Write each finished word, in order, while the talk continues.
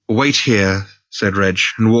"Wait here," said Reg,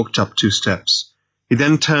 and walked up 2 steps. He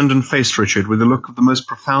then turned and faced Richard with a look of the most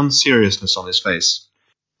profound seriousness on his face.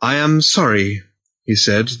 "I am sorry," he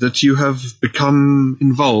said, "that you have become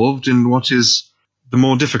involved in what is the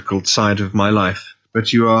more difficult side of my life.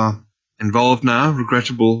 But you are involved now,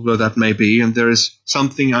 regrettable though that may be, and there is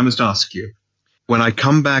something I must ask you. When I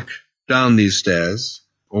come back down these stairs,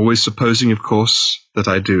 always supposing, of course, that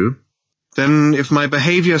I do, then if my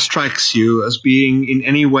behavior strikes you as being in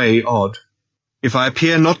any way odd, if I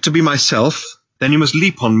appear not to be myself, then you must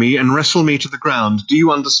leap on me and wrestle me to the ground. Do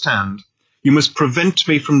you understand? You must prevent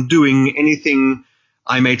me from doing anything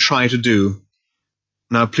I may try to do.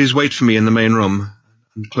 Now please wait for me in the main room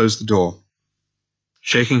and close the door."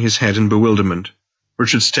 Shaking his head in bewilderment,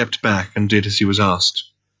 Richard stepped back and did as he was asked.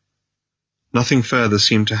 Nothing further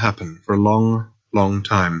seemed to happen for a long, long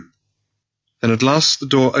time. Then at last the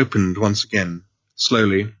door opened once again,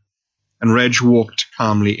 slowly, and Reg walked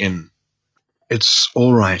calmly in. "It's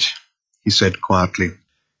all right," he said quietly.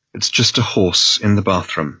 "It's just a horse in the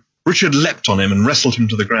bathroom." Richard leapt on him and wrestled him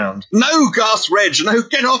to the ground. "No," gasped Reg. "No,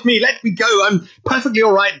 get off me. Let me go. I'm perfectly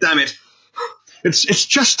all right, damn it. It's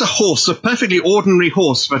just a horse, a perfectly ordinary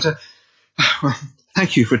horse, but well,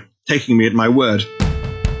 thank you for taking me at my word."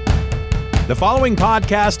 The following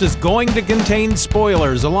podcast is going to contain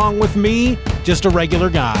spoilers, along with me, just a regular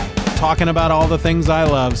guy, talking about all the things I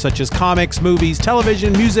love, such as comics, movies,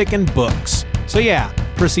 television, music, and books. So yeah,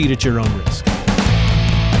 proceed at your own risk.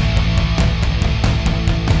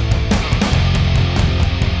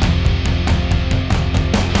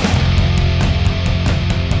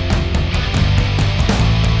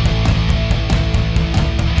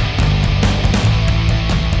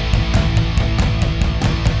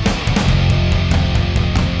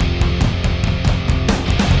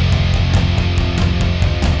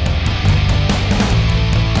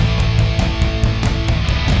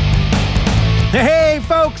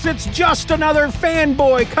 It's just another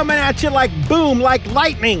fanboy coming at you like boom, like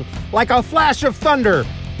lightning, like a flash of thunder.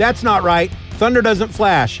 That's not right. Thunder doesn't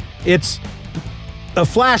flash. It's a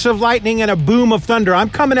flash of lightning and a boom of thunder. I'm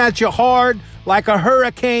coming at you hard like a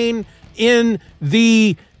hurricane in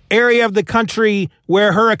the area of the country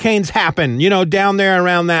where hurricanes happen, down there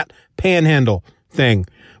around that panhandle thing.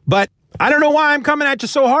 But I don't know why I'm coming at you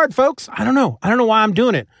so hard, folks. I don't know. I don't know why I'm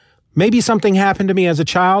doing it. Maybe something happened to me as a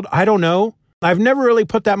child. I don't know. I've never really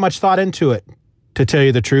put that much thought into it, to tell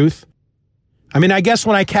you the truth. I mean, I guess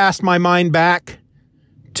when I cast my mind back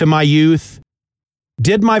to my youth,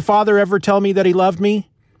 did my father ever tell me that he loved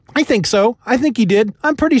me? I think so. I think he did.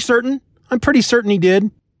 I'm pretty certain he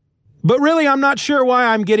did. But really, I'm not sure why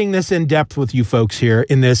I'm getting this in depth with you folks here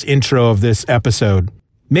in this intro of this episode.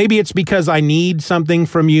 Maybe it's because I need something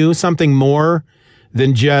from you, something more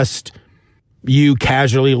than just you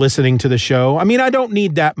casually listening to the show. I mean, I don't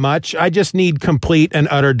need that much. I just need complete and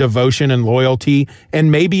utter devotion and loyalty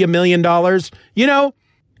and maybe $1 million.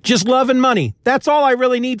 Just love and money. That's all I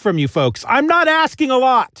really need from you folks. I'm not asking a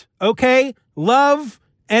lot, okay? Love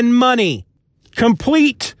and money.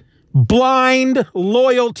 Complete, blind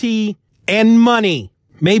loyalty and money.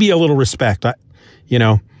 Maybe a little respect.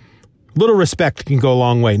 Little respect can go a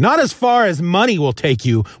long way. Not as far as money will take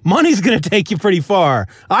you. Money's going to take you pretty far.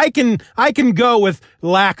 I can go with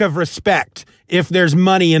lack of respect if there's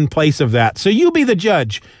money in place of that. So you be the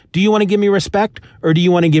judge. Do you want to give me respect or do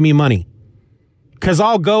you want to give me money? Because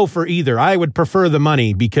I'll go for either. I would prefer the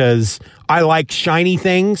money because I like shiny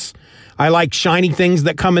things. I like shiny things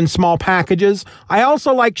that come in small packages. I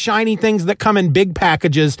also like shiny things that come in big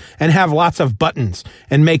packages and have lots of buttons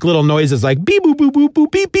and make little noises like beep, boop, boop, boop,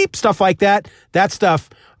 boop, beep, beep, stuff like that. That stuff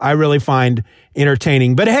I really find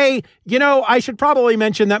entertaining. But hey, I should probably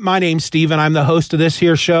mention that my name's Steve and I'm the host of this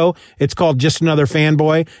here show. It's called Just Another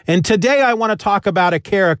Fanboy. And today I want to talk about a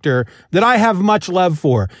character that I have much love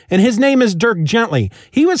for. And his name is Dirk Gently.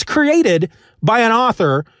 He was created by an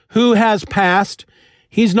author who has passed.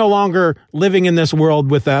 He's no longer living in this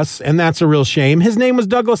world with us, and that's a real shame. His name was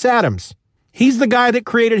Douglas Adams. He's the guy that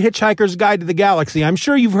created Hitchhiker's Guide to the Galaxy. I'm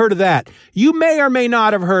sure you've heard of that. You may or may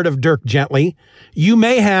not have heard of Dirk Gently. You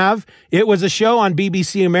may have. It was a show on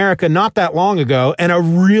BBC America not that long ago, and a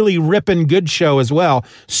really ripping good show as well.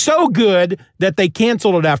 So good that they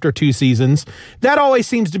canceled it after 2 seasons. That always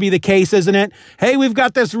seems to be the case, isn't it? Hey, we've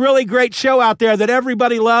got this really great show out there that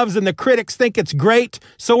everybody loves and the critics think it's great,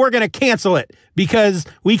 so we're going to cancel it because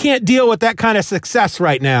we can't deal with that kind of success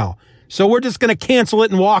right now. So we're just going to cancel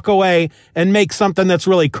it and walk away and make something that's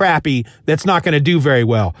really crappy that's not going to do very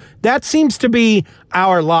well. That seems to be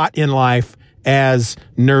our lot in life as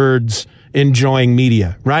nerds enjoying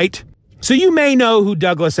media, right? So you may know who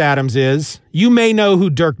Douglas Adams is. You may know who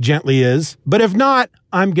Dirk Gently is. But if not,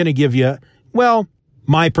 I'm going to give you, well,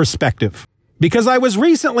 my perspective. Because I was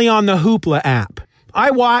recently on the Hoopla app.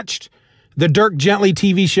 I watched the Dirk Gently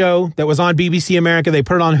TV show that was on BBC America. They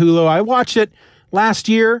put it on Hulu. I watched it last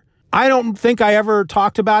year. I don't think I ever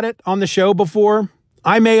talked about it on the show before.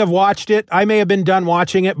 I may have watched it. I may have been done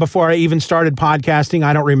watching it before I even started podcasting.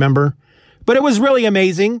 I don't remember. But it was really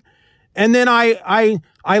amazing. And then I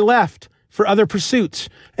left for other pursuits.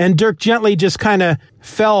 And Dirk Gently just kind of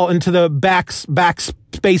fell into the back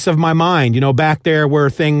space of my mind, back there where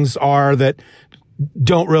things are that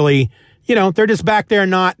don't really, they're just back there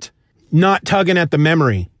not tugging at the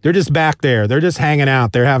memory. They're just back there. They're just hanging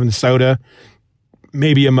out. They're having soda,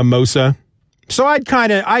 maybe a mimosa. So I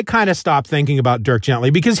kind of stopped thinking about Dirk Gently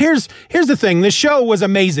because here's the thing. The show was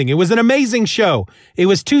amazing. It was an amazing show. It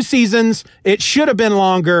was 2 seasons. It should have been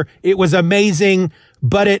longer. It was amazing,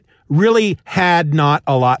 but it really had not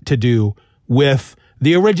a lot to do with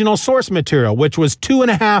the original source material, which was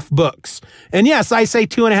 2.5 books. And yes, I say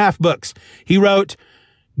 2.5 books. He wrote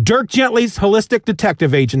Dirk Gently's Holistic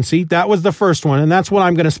Detective Agency. That was the first one. And that's what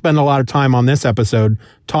I'm going to spend a lot of time on this episode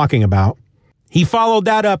talking about. He followed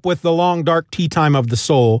that up with The Long Dark Tea Time of the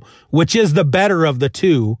Soul, which is the better of the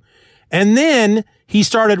two. And then he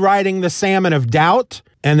started writing The Salmon of Doubt,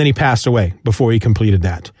 and then he passed away before he completed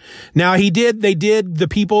that. Now, the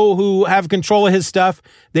people who have control of his stuff,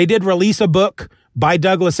 they did release a book by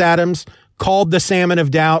Douglas Adams called The Salmon of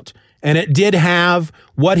Doubt, and it did have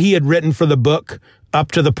what he had written for the book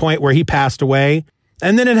up to the point where he passed away.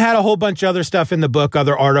 And then it had a whole bunch of other stuff in the book,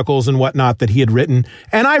 other articles and whatnot that he had written.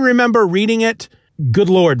 And I remember reading it, good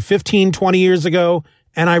Lord, 15, 20 years ago.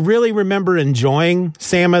 And I really remember enjoying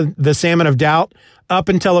The Salmon of Doubt up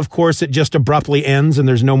until, of course, it just abruptly ends and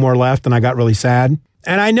there's no more left. And I got really sad.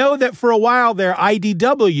 And I know that for a while there,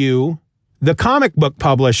 IDW, the comic book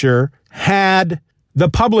publisher, had the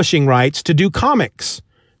publishing rights to do comics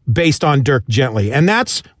based on Dirk Gently. And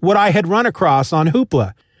that's what I had run across on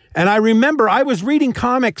Hoopla. And I remember I was reading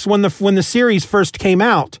comics when the series first came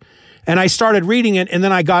out, and I started reading it, and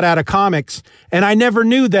then I got out of comics, and I never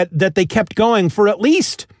knew that they kept going for at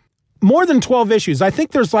least more than 12 issues. I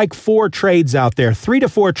think there's like 4 trades out there, 3 to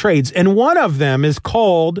 4 trades, and one of them is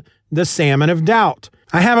called The Salmon of Doubt.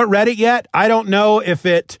 I haven't read it yet. I don't know if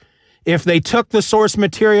they took the source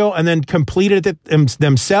material and then completed it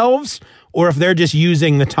themselves, or if they're just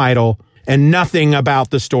using the title and nothing about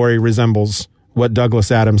the story resembles what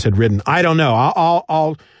Douglas Adams had written. I don't know.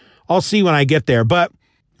 I'll see when I get there. But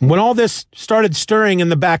when all this started stirring in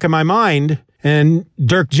the back of my mind and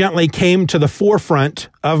Dirk Gently came to the forefront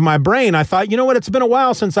of my brain, I thought, you know what? It's been a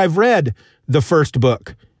while since I've read the first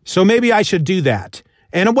book. So maybe I should do that.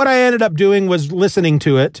 And what I ended up doing was listening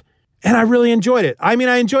to it, and I really enjoyed it. I mean,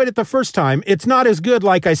 I enjoyed it the first time. It's not as good,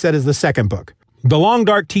 like I said, as the second book. The Long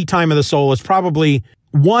Dark Tea Time of the Soul is probably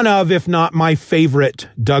one of, if not my favorite,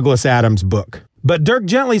 Douglas Adams book. But Dirk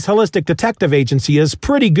Gently's Holistic Detective Agency is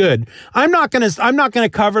pretty good. I'm not gonna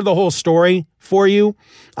cover the whole story for you.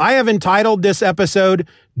 I have entitled this episode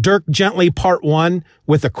Dirk Gently Part 1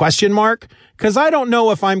 with a question mark, because I don't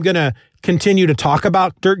know if I'm gonna continue to talk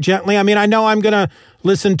about Dirk Gently. I mean, I know I'm gonna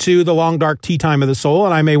listen to The Long Dark Tea Time of the Soul,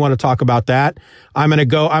 and I may want to talk about that. I'm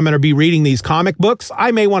gonna be reading these comic books.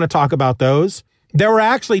 I may want to talk about those. There were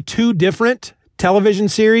actually 2 different television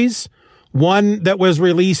series. One that was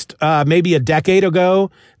released maybe a decade ago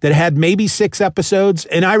that had maybe 6 episodes,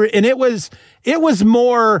 and it was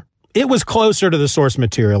closer to the source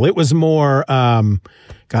material. It was more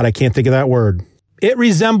God, I can't think of that word. It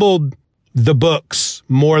resembled the books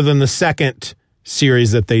more than the second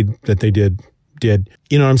series that they did.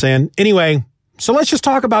 You know what I'm saying? Anyway, so let's just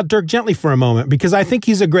talk about Dirk Gently for a moment, because I think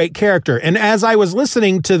he's a great character. And as I was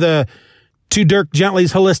listening to Dirk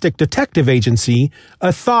Gently's Holistic Detective Agency,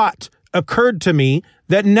 a thought occurred to me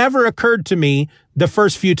that never occurred to me the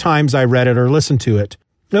first few times I read it or listened to it.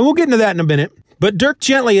 And we'll get into that in a minute. But Dirk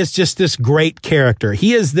Gently is just this great character.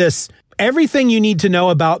 He is everything you need to know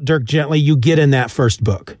about Dirk Gently, you get in that first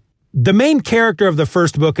book. The main character of the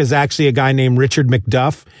first book is actually a guy named Richard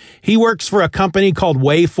McDuff. He works for a company called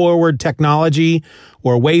Way Forward Technology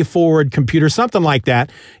or Way Forward Computer, something like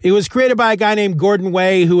that. It was created by a guy named Gordon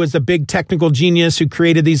Way, who was a big technical genius who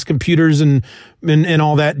created these computers and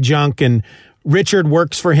all that junk. And Richard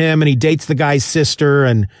works for him, and he dates the guy's sister.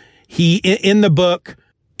 And in the book,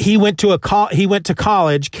 he went to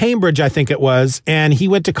college, Cambridge, I think it was, and he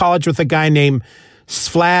went to college with a guy named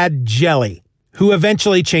Svlad Jelly, who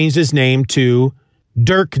eventually changed his name to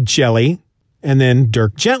Dirk Jelly and then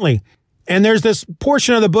Dirk Gently. And there's this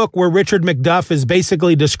portion of the book where Richard McDuff is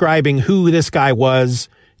basically describing who this guy was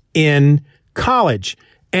in college.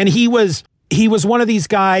 And he was he was one of these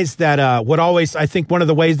guys that would always, I think one of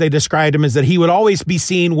the ways they described him is that he would always be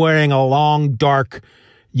seen wearing a long, dark,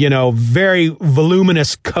 very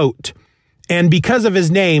voluminous coat. And because of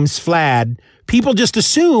his name, Sflad, people just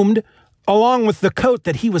assumed, along with the coat,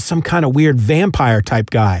 that he was some kind of weird vampire type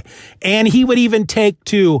guy. And he would even take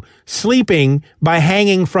to sleeping by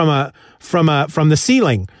hanging from the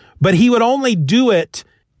ceiling. But he would only do it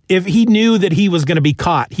if he knew that he was going to be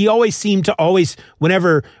caught. He always seemed to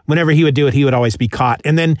whenever he would do it, he would always be caught.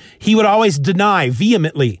 And then he would always deny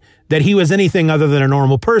vehemently that he was anything other than a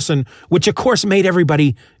normal person, which of course made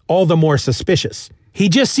everybody all the more suspicious. He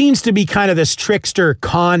just seems to be kind of this trickster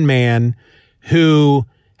con man who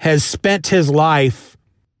has spent his life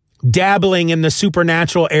dabbling in the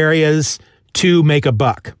supernatural areas to make a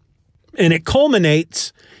buck. And it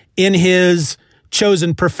culminates in his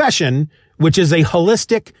chosen profession, which is a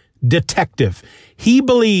holistic detective. He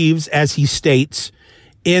believes, as he states,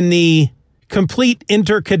 in the complete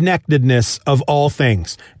interconnectedness of all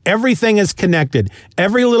things. Everything is connected.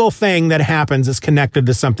 Every little thing that happens is connected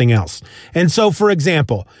to something else. And so, for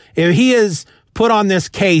example, if he is put on this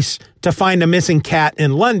case to find a missing cat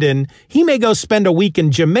in London, he may go spend a week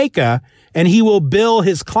in Jamaica, and he will bill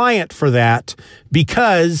his client for that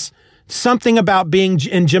because something about being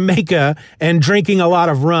in Jamaica and drinking a lot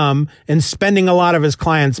of rum and spending a lot of his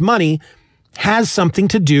client's money has something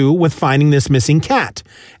to do with finding this missing cat.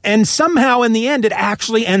 And somehow in the end, it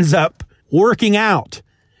actually ends up working out.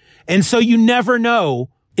 And so you never know,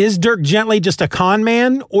 is Dirk Gently just a con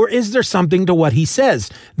man, or is there something to what he says?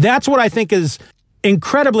 That's what I think is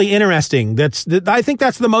incredibly interesting. I think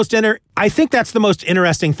that's the most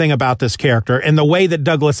interesting thing about this character, and the way that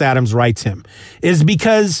Douglas Adams writes him is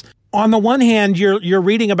because on the one hand, you're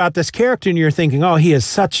reading about this character and you're thinking, oh, he is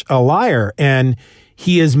such a liar, and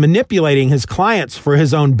he is manipulating his clients for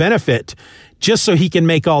his own benefit just so he can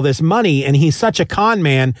make all this money, and he's such a con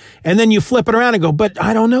man. And then you flip it around and go, but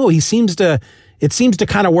I don't know, it seems to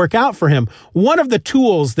kind of work out for him. One of the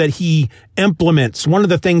tools that he implements, one of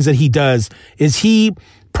the things that he does, is he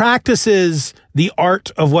practices the art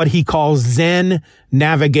of what he calls Zen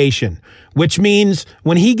navigation, which means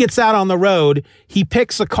when he gets out on the road, he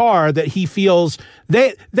picks a car that he feels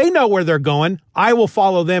they know where they're going. I will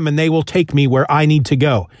follow them and they will take me where I need to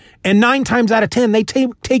go. And 9 times out of 10, they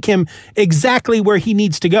take him exactly where he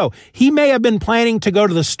needs to go. He may have been planning to go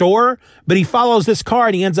to the store, but he follows this car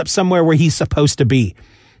and he ends up somewhere where he's supposed to be.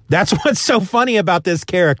 That's what's so funny about this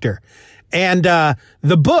character. And the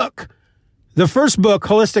first book,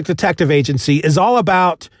 Holistic Detective Agency, is all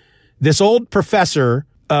this old professor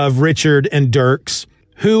of Richard and Dirk's,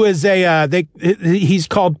 who is he's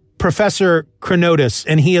called Professor Chronotis,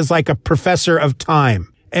 and he is like a professor of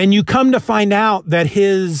time. And you come to find out that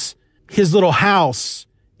his little house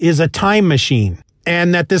is a time machine,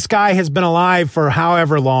 and that this guy has been alive for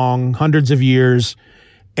however long, hundreds of years,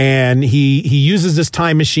 and he uses this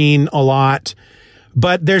time machine a lot.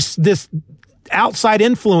 But there's this outside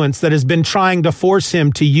influence that has been trying to force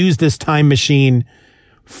him to use this time machine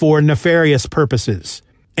for nefarious purposes.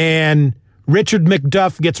 And Richard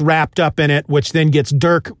McDuff gets wrapped up in it, which then gets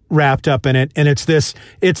Dirk wrapped up in it. And it's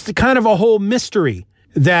the kind of a whole mystery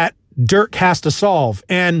that Dirk has to solve.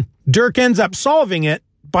 And Dirk ends up solving it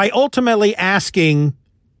by ultimately asking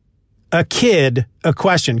a kid a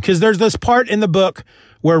question. Because there's this part in the book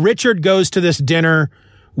where Richard goes to this dinner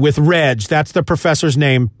with Reg. That's the professor's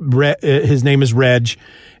name. His name is Reg.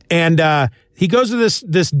 And he goes to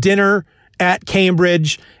this dinner at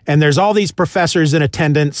Cambridge, and there's all these professors in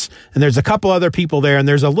attendance, and there's a couple other people there, and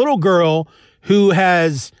there's a little girl who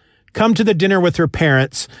has come to the dinner with her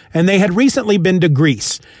parents, and they had recently been to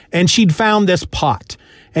Greece, and she'd found this pot,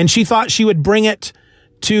 and she thought she would bring it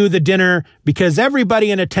to the dinner because everybody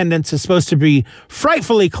in attendance is supposed to be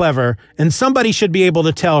frightfully clever, and somebody should be able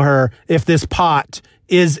to tell her if this pot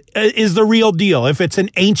is the real deal, if it's an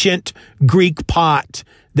ancient Greek pot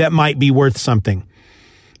that might be worth something.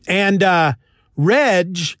 And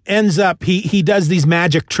Reg ends up, he does these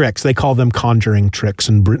magic tricks. They call them conjuring tricks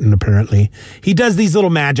in Britain, apparently. He does these little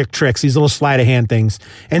magic tricks, these little sleight of hand things.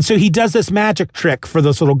 And so he does this magic trick for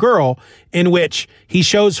this little girl in which he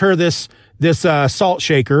shows her this salt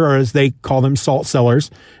shaker, or as they call them, salt cellars.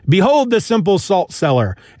 Behold the simple salt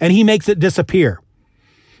cellar. And he makes it disappear.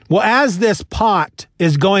 Well, as this pot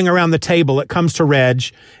is going around the table, it comes to Reg,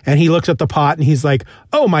 and he looks at the pot and he's like,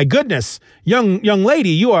 "Oh my goodness, young lady,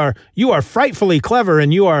 you are frightfully clever,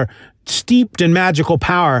 and you are steeped in magical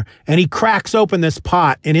power." And he cracks open this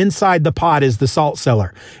pot, and inside the pot is the salt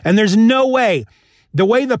cellar. And there's no way, the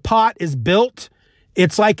way the pot is built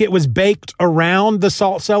it's like it was baked around the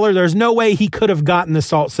salt cellar. There's no way he could have gotten the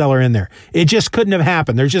salt cellar in there. It just couldn't have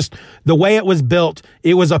happened. There's just the way it was built.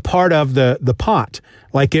 It was a part of the pot.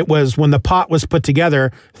 Like it was when the pot was put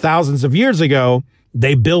together thousands of years ago,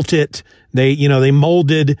 they built it. They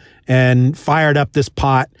molded and fired up this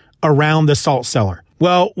pot around the salt cellar.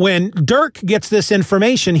 Well, when Dirk gets this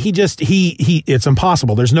information, it's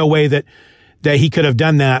impossible. There's no way that he could have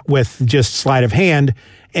done that with just sleight of hand.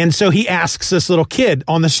 And so he asks this little kid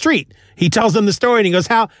on the street. He tells him the story and he goes,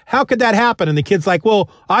 how could that happen? And the kid's like, well,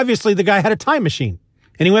 obviously the guy had a time machine.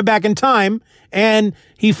 And he went back in time and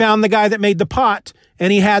he found the guy that made the pot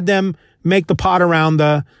and he had them make the pot around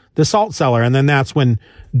the salt cellar. And then that's when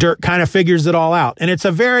Dirk kind of figures it all out. And it's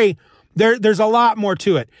there's a lot more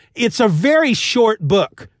to it. It's a very short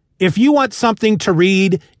book. If you want something to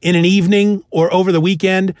read in an evening or over the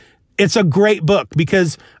weekend, it's a great book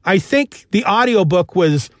because I think the audiobook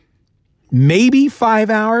was maybe 5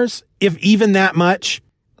 hours, if even that much.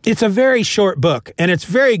 It's a very short book and it's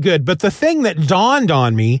very good. But the thing that dawned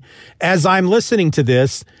on me as I'm listening to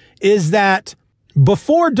this is that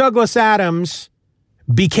before Douglas Adams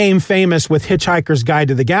became famous with Hitchhiker's Guide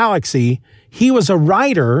to the Galaxy, he was a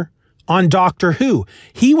writer on Doctor Who.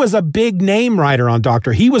 He was a big name writer on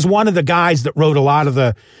Doctor Who. He was one of the guys that wrote a lot of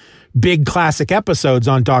the big classic episodes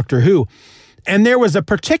on Doctor Who. And there was a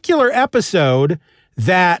particular episode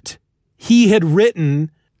that he had written,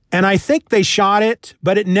 and I think they shot it,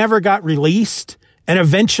 but it never got released. And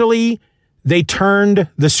eventually they turned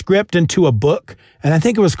the script into a book. And I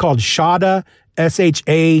think it was called Shada,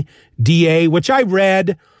 Shada, which I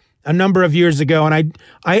read a number of years ago. And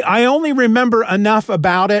I only remember enough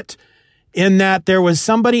about it in that there was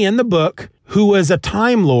somebody in the book who was a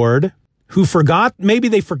Time Lord who maybe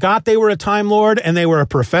they forgot they were a Time Lord and they were a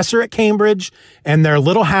professor at Cambridge and their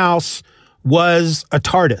little house was a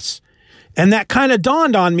TARDIS. And that kind of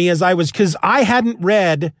dawned on me because I hadn't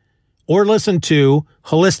read or listened to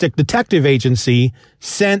Holistic Detective Agency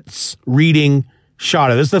since reading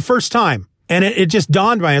Shada. This is the first time. And it just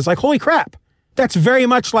dawned on me. I was like, holy crap, that's very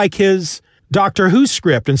much like his Doctor Who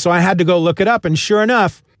script. And so I had to go look it up. And sure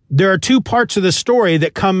enough, there are two parts of the story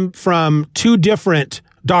that come from two different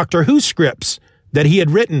Doctor Who scripts that he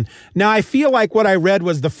had written. Now, I feel like what I read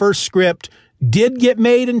was the first script did get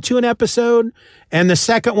made into an episode, and the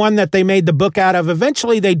second one that they made the book out of,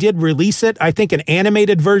 eventually they did release it, I think an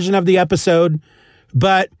animated version of the episode,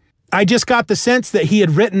 but I just got the sense that he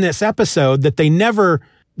had written this episode that they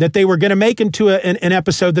were going to make into an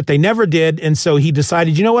episode that they never did, and so he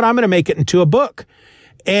decided, you know what, I'm going to make it into a book.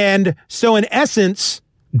 And so in essence,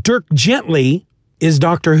 Dirk Gently is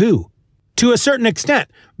Doctor Who. To a certain extent.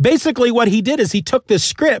 Basically, what he did is he took this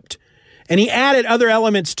script and he added other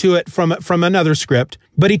elements to it from another script.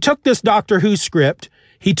 But he took this Doctor Who script.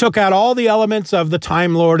 He took out all the elements of the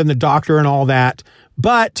Time Lord and the Doctor and all that.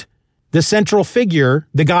 But the central figure,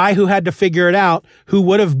 the guy who had to figure it out, who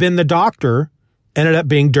would have been the Doctor, ended up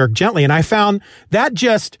being Dirk Gently. And I found that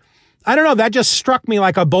just struck me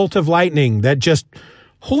like a bolt of lightning. That just,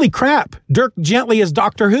 holy crap, Dirk Gently is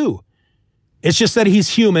Doctor Who. It's just that he's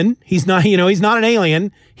human. He's not an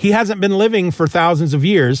alien. He hasn't been living for thousands of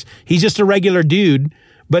years. He's just a regular dude.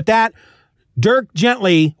 But that Dirk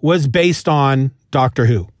Gently was based on Doctor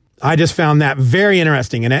Who. I just found that very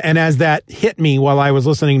interesting. And as that hit me while I was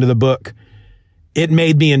listening to the book, it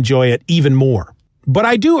made me enjoy it even more. But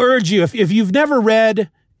I do urge you, if you've never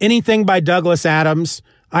read anything by Douglas Adams,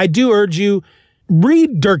 I do urge you,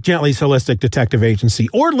 read Dirk Gently's Holistic Detective Agency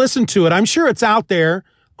or listen to it. I'm sure it's out there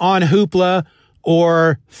on Hoopla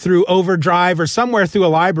or through Overdrive or somewhere through a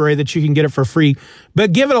library that you can get it for free.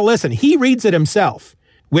 But give it a listen. He reads it himself,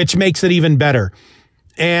 which makes it even better.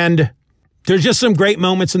 And there's just some great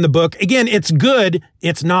moments in the book. Again, it's good.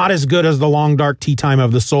 It's not as good as The Long Dark Tea Time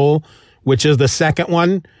of the Soul, which is the second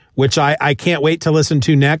one, which I can't wait to listen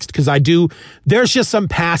to next because there's just some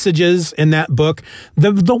passages in that book.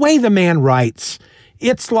 The way the man writes,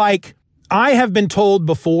 it's like, I have been told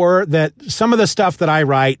before that some of the stuff that I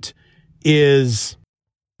write is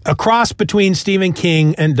a cross between Stephen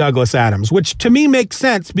King and Douglas Adams, which to me makes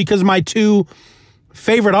sense because my two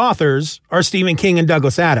favorite authors are Stephen King and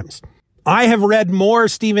Douglas Adams. I have read more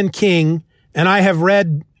Stephen King and I have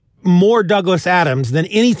read more Douglas Adams than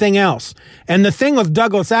anything else. And the thing with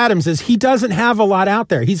Douglas Adams is he doesn't have a lot out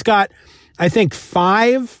there. He's got, I think,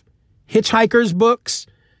 5 Hitchhiker's books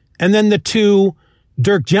and then the 2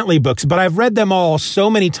 Dirk Gently books, but I've read them all so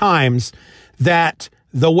many times that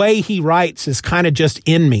the way he writes is kind of just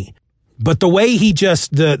in me. But the way he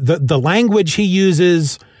just, the language he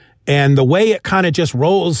uses and the way it kind of just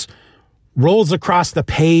rolls rolls across the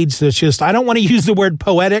page. That's just, I don't want to use the word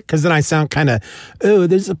poetic because then I sound kind of,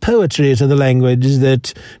 there's a poetry to the language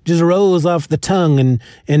that just rolls off the tongue. And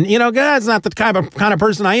that's not the kind of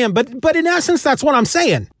person I am. But in essence, that's what I'm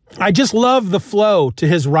saying. I just love the flow to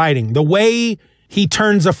his writing, the way he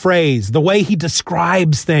turns a phrase, the way he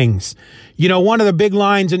describes things. One of the big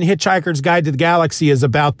lines in Hitchhiker's Guide to the Galaxy is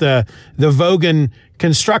about the Vogan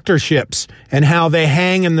constructor ships and how they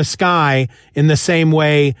hang in the sky in the same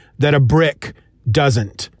way that a brick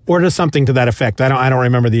doesn't, or to something to that effect. I don't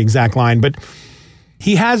remember the exact line, but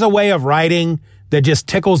he has a way of writing that just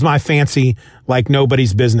tickles my fancy like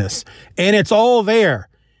nobody's business. And it's all there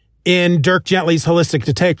in Dirk Gently's Holistic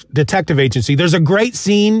Detective Agency. There's a great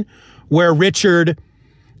scene where Richard,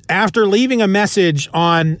 after leaving a message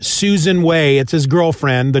on Susan Way, it's his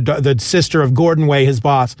girlfriend, the sister of Gordon Way, his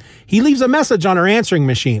boss, he leaves a message on her answering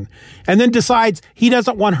machine and then decides he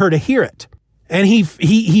doesn't want her to hear it. And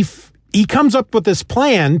he comes up with this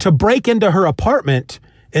plan to break into her apartment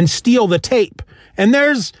and steal the tape. And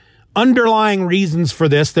there's underlying reasons for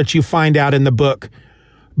this that you find out in the book.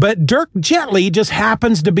 But Dirk Gently just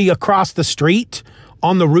happens to be across the street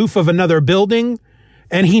on the roof of another building,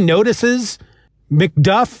 and he notices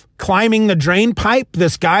McDuff climbing the drain pipe,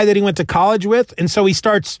 this guy that he went to college with. And so he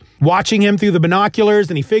starts watching him through the binoculars,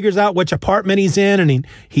 and he figures out which apartment he's in, and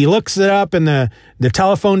he looks it up in the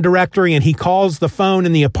telephone directory, and he calls the phone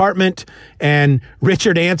in the apartment, and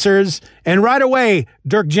Richard answers. And right away,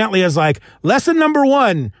 Dirk Gently is like, lesson number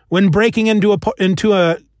 1 when breaking into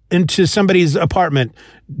somebody's apartment,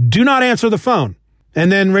 do not answer the phone.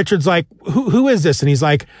 And then Richard's like, who is this? And he's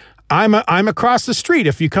like, I'm across the street.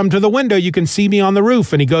 If you come to the window, you can see me on the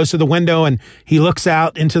roof. And he goes to the window and he looks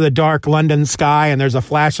out into the dark London sky, and there's a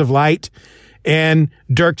flash of light. And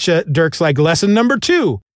Dirk's like, lesson number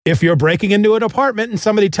 2, if you're breaking into an apartment and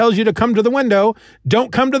somebody tells you to come to the window,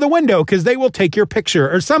 don't come to the window because they will take your picture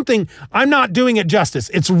or something. I'm not doing it justice.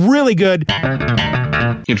 It's really good.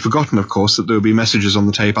 He'd forgotten, of course, that there would be messages on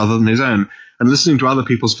the tape other than his own, and listening to other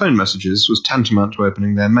people's phone messages was tantamount to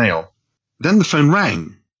opening their mail. Then the phone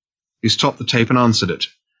rang. He stopped the tape and answered it,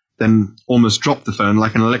 then almost dropped the phone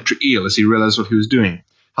like an electric eel as he realized what he was doing.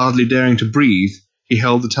 Hardly daring to breathe, he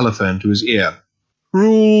held the telephone to his ear.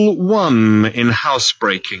 Rule 1 in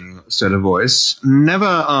housebreaking, said a voice. Never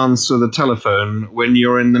answer the telephone when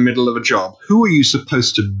you're in the middle of a job. Who are you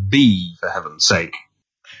supposed to be, for heaven's sake?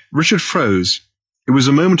 Richard froze. It was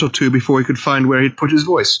a moment or two before he could find where he'd put his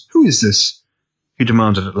voice. Who is this? He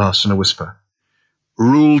demanded at last in a whisper.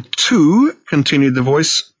 Rule 2, continued the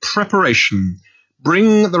voice, preparation.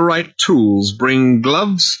 Bring the right tools, bring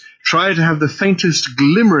gloves, try to have the faintest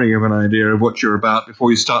glimmering of an idea of what you're about before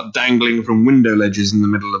you start dangling from window ledges in the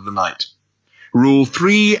middle of the night. Rule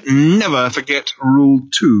 3, never forget Rule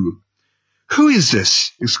 2. Who is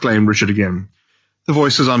this? Exclaimed Richard again. The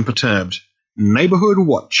voice was unperturbed. Neighborhood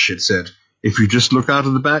watch, it said. If you just look out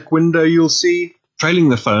of the back window, you'll see... Trailing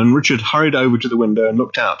the phone, Richard hurried over to the window and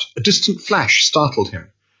looked out. A distant flash startled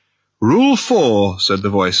him. Rule 4, said the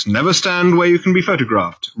voice, never stand where you can be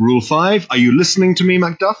photographed. Rule 5, are you listening to me,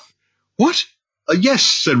 Macduff? What? Yes,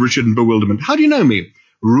 said Richard in bewilderment. How do you know me?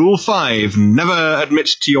 Rule 5, never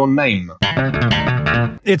admit to your name.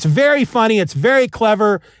 It's very funny, it's very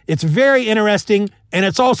clever, it's very interesting, and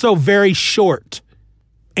it's also very short.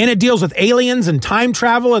 And it deals with aliens and time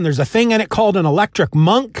travel, and there's a thing in it called an electric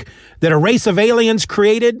monk that a race of aliens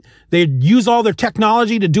created. They use all their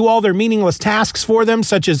technology to do all their meaningless tasks for them,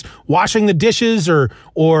 such as washing the dishes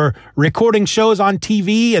or recording shows on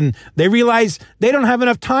TV, and they realize they don't have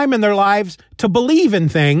enough time in their lives to believe in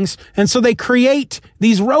things, and so they create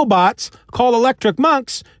these robots called electric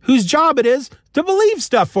monks whose job it is to believe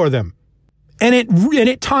stuff for them. And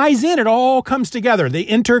it ties in. It all comes together. The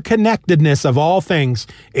interconnectedness of all things.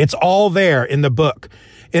 It's all there in the book.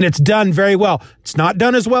 And it's done very well. It's not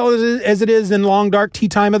done as well as it is in Long Dark Tea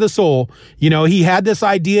Time of the Soul. He had this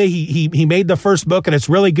idea. He made the first book and it's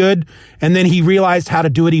really good. And then he realized how to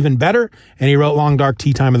do it even better. And he wrote Long Dark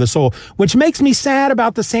Tea Time of the Soul, which makes me sad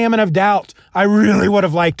about The Salmon of Doubt. I really would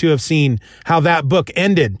have liked to have seen how that book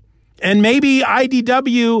ended. And maybe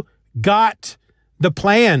IDW got the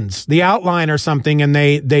plans, the outline or something, and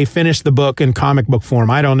they finished the book in comic book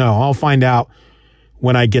form. I don't know. I'll find out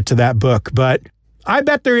when I get to that book. But I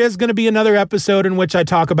bet there is going to be another episode in which I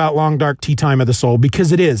talk about Long Dark Tea Time of the Soul,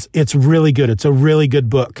 because it is. It's really good. It's a really good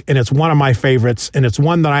book, and it's one of my favorites, and it's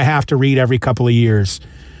one that I have to read every couple of years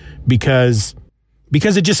because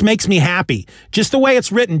it just makes me happy. Just the way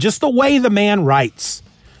it's written, just the way the man writes.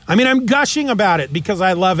 I mean, I'm gushing about it because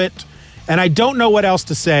I love it, and I don't know what else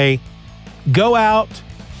to say. Go out,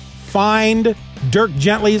 find Dirk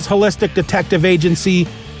Gently's Holistic Detective Agency.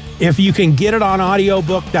 If you can get it on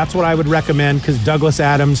audiobook, that's what I would recommend, because Douglas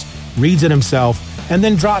Adams reads it himself. And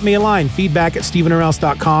then drop me a line,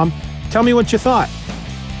 feedback@StephenOrelse.com. Tell me what you thought,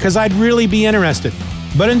 because I'd really be interested.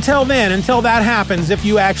 But until then, until that happens, if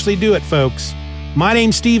you actually do it, folks, my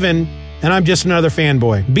name's Stephen, and I'm just another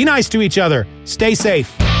fanboy. Be nice to each other. Stay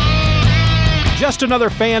safe. Just Another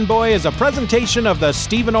Fanboy is a presentation of the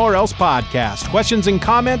Stephen Or Else podcast. Questions and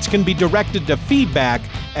comments can be directed to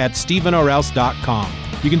feedback@StephenOrelse.com.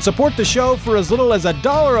 You can support the show for as little as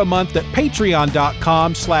 $1 a month at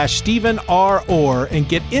patreon.com/StephenROr and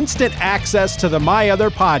get instant access to the My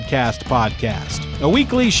Other podcast, a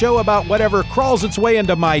weekly show about whatever crawls its way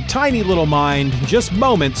into my tiny little mind just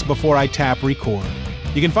moments before I tap record.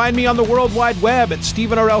 You can find me on the World Wide Web at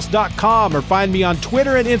StephenOrelse.com or find me on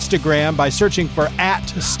Twitter and Instagram by searching for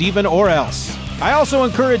 @StephenOrelse. I also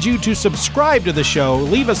encourage you to subscribe to the show,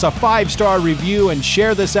 leave us a 5-star review, and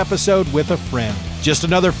share this episode with a friend. Just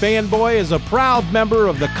Another Fanboy is a proud member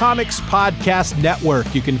of the Comics Podcast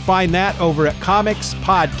Network. You can find that over at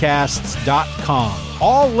comicspodcasts.com.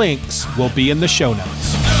 All links will be in the show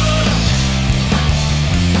notes.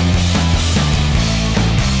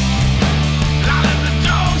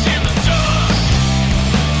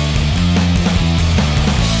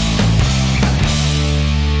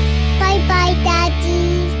 Bye-bye,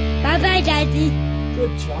 Daddy. Bye-bye, Daddy.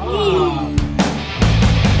 Good job.